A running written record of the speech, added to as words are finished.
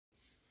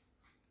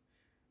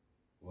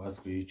What's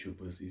good,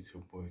 YouTubers? It's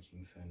your boy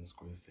King San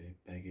Square. Say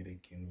back it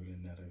again with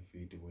another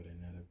video with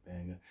another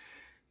banger.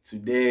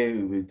 Today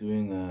we're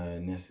doing a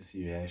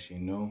necessary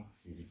reaction.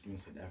 We'll be doing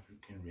South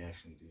African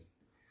reaction.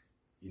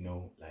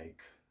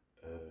 Like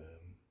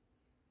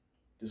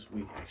this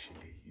week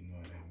actually. You know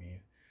what I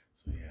mean?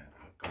 So yeah,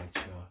 I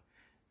got y'all.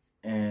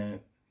 And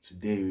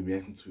today we're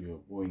reacting to your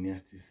boy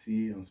Nasty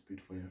C on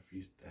Speed for your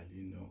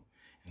freestyle.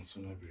 And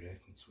soon I'll be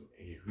reacting to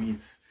a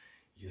Reeds.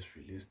 He just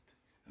released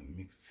a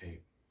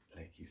mixtape,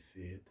 like he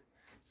said.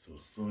 So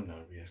soon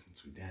I'll be reacting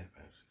to that,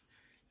 but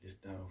let's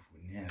start off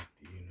with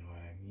Nasty, you know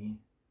what I mean?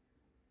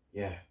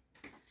 Yeah,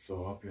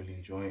 so I hope you'll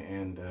enjoy,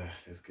 and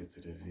let's get to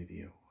the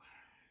video.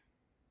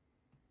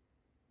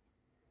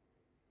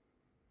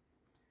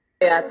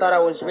 I thought I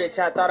was rich,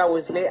 I thought I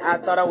was lit, I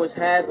thought I was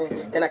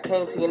having. Then I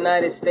came to the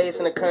United States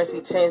and the currency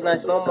changed, now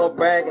it's no more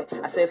bragging.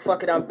 I said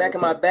fuck it, I'm back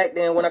in my back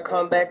then. When I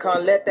come back,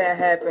 can't let that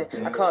happen.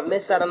 I can't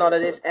miss out on all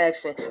of this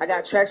action. I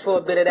got tracks for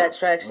a bit of that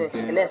traction.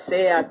 And that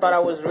said, I thought I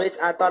was rich,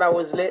 I thought I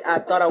was lit, I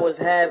thought I was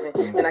having.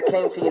 Then I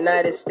came to the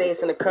United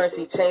States and the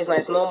currency changed, now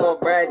it's no more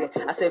bragging.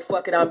 I said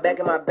fuck it, I'm back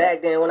in my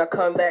back then. When I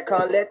come back,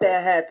 can't let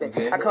that happen.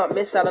 I can't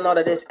miss out on all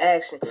of this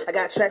action. I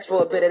got tracks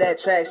for a bit of that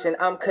traction.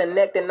 I'm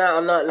connected now,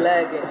 I'm not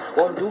lagging.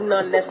 Won't do nothing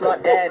that's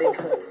not adding.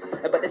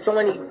 But there's so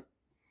many. I'm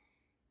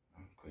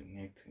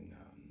connecting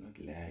now, I'm not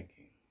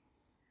lagging.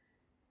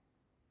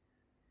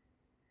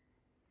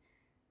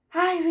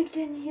 Hi, we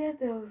can hear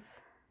those.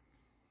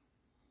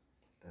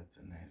 That's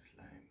a nice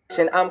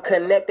line. I'm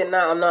connected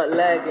now, I'm not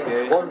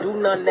lagging. Won't do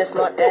nothing that's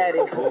not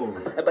adding.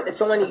 But there's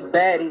so many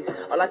baddies.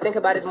 All I think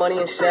about is money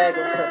and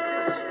shagging.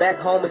 Back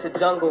home it's a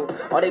jungle.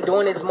 All they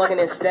doing is mugging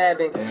and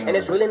stabbing. And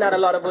it's really not a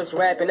lot of us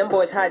rapping. Them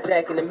boys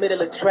hijacking in the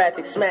middle of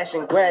traffic,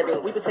 smashing,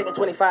 grabbing. We been taking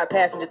 25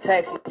 passenger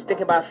taxis,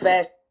 thinking about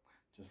fashion.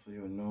 Just so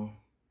you know,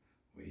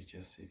 what you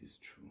just said is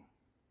true.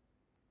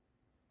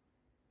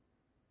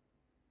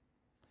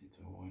 It's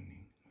a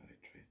warning, not a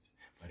threat.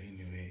 But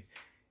anyway,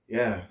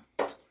 yeah,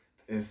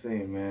 it's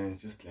saying, man,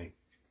 just like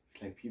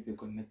it's like people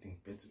got nothing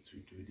better to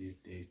do these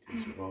days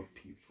than to rob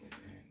people,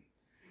 man,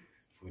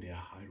 for their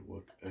hard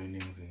work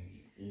earnings, and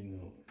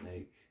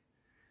like,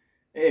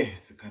 hey,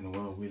 it's the kind of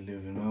world we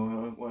live in.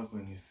 What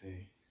can you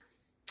say?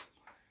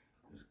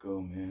 Let's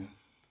go, man.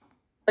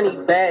 Money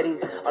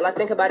baddies. All I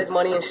think about is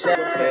money and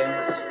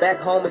shagging. Back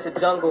home it's a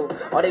jungle.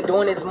 All they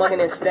doing is mugging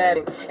and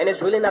stabbing. And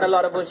it's really not a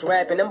lot of us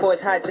rapping. Them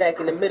boys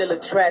hijacking in the middle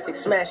of traffic,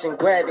 smashing,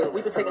 grabbing.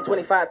 We been taking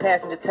 25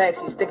 passenger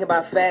taxis, thinking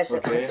about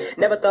fashion.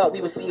 Never thought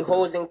we would see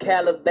hoes in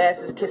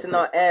Calabasas kissing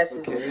our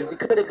asses. We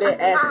could have been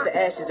ashes to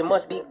ashes. It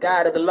must be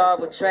God or the law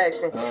of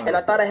attraction. And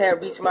I thought I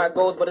had reached my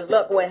goals, but as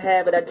luck would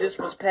have it, I just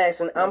was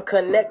passing. I'm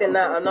connected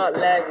now, I'm not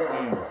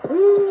lagging.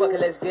 Fuck it,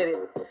 let's get it.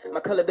 My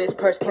color-based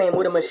purse came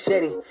with a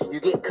machete. You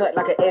get cut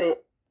like an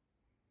edit.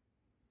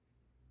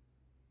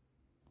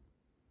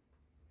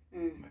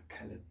 My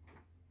colored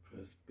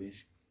purse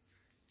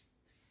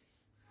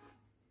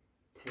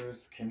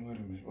came with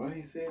a machete. What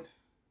he said?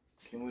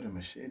 Came with a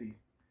machete.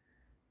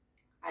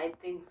 I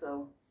think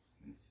so.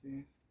 Let's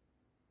see.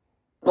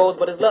 Goals,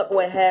 but as luck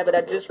would have it,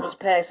 I just was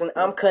passing.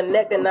 I'm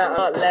connected now, I'm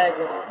not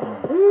lagging.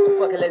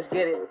 Fuck it, let's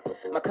get it.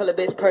 My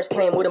color-based purse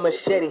came with a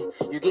machete.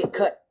 You get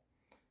cut.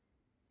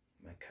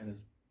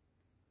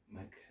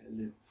 My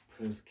colored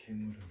purse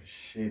came with a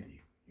machete.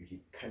 You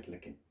get cut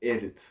like an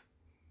edit.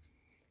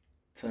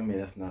 Tell me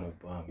that's not a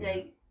bar, man.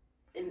 Like,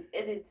 an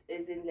edit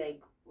is in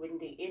like when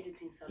they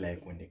editing something.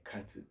 Like when they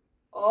cut it.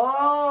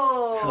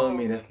 Oh. Tell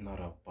me that's not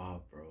a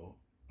bar, bro.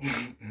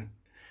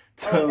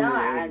 Now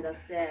I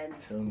understand.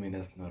 Tell me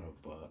that's not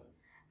a bar.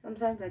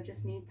 Sometimes I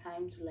just need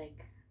time to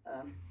like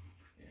Yeah,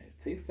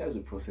 it takes time to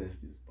process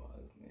these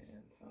bars,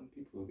 man. Some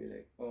people will be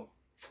like, oh,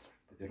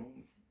 but they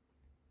don't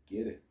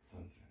get it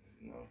sometimes,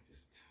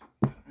 just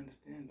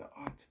understand the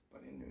art.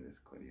 But anyway, let's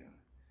go here.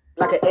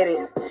 Like an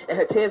edit. And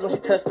her tears when she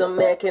touched the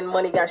American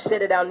money got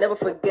shedded, I'll never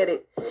forget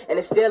it. And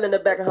it's still in the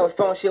back of her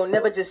phone, she'll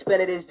never just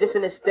spend it, it's just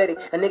an aesthetic.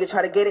 A nigga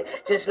try to get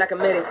it, just like a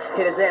medic.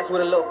 Hit his ass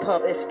with a little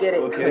pump, let's get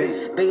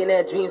it.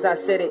 Billionaire dreams, I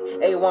said it.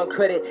 A1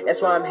 credit,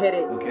 that's why I'm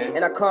headed.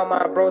 And I call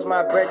my bros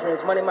my brethren,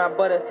 money my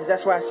butter, cause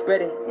that's where I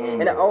spread it.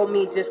 And the old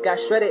me just got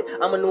shredded.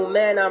 I'm a new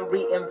man, I'm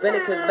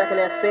reinvented, cause back in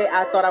that set,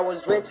 I thought I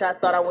was rich, I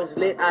thought I was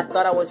lit, I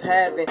thought I was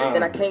having.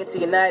 Then I came to the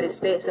United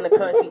States and the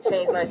currency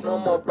changed, now it's no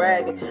more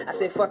bragging. I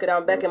said fuck it,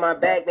 I'm back in my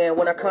bag then.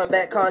 When I come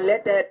back, can't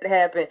let that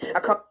happen.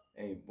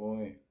 Hey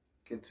boy,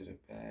 get to the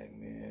bag,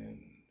 man.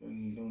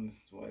 Don't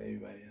listen to what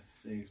everybody else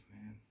says,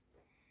 man.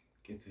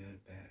 Get to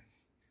that bag.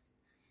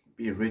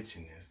 Be rich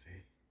in there,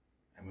 say.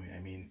 I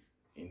mean,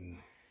 in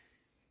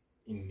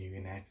the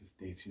United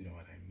States, you know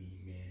what I mean,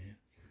 man.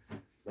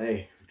 But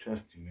hey, we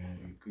trust you,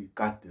 man. You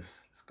got this.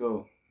 Let's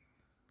go.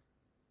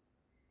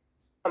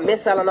 I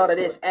miss out on all of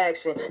this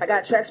action. I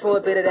got tracks for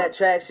a bit of that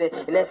traction.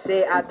 And that's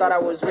it. I thought I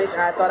was rich.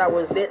 I thought I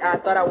was lit. I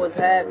thought I was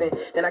having.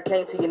 Then I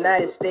came to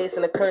United States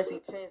and the currency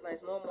changed. Like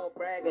no more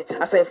bragging.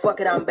 I said, fuck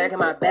it, I'm back in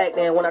my bag.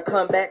 Then when I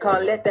come back,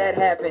 can't let that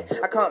happen.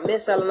 I can't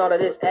miss out on all of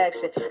this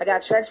action. I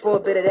got tracks for a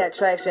bit of that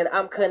traction.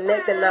 I'm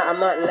connecting now.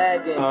 I'm not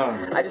lagging.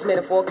 I just made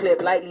a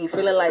 4-clip lightly,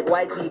 feeling like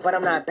YG, but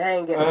I'm not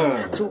banging.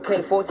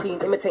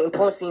 2K14, imitating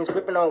porn scenes,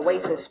 gripping on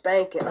waist and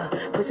spanking.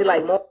 Pussy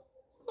like more.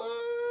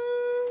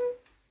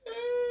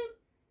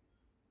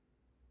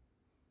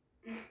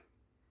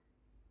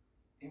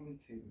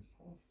 Imitating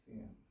porn scenes.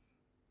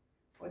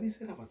 What he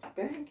said about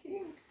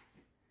spanking?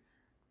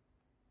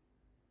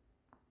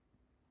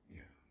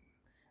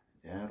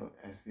 Yeah,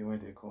 I see why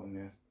they call him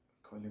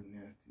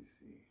Nasty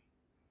C.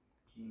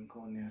 He ain't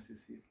called Nasty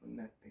C for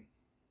nothing.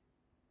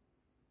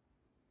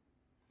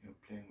 You're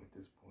playing with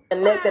this boy.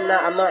 Connecting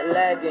now, I'm not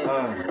lagging.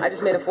 I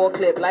just made a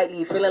 4-clip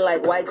lightly, feeling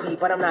like YG,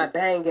 but I'm not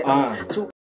banging.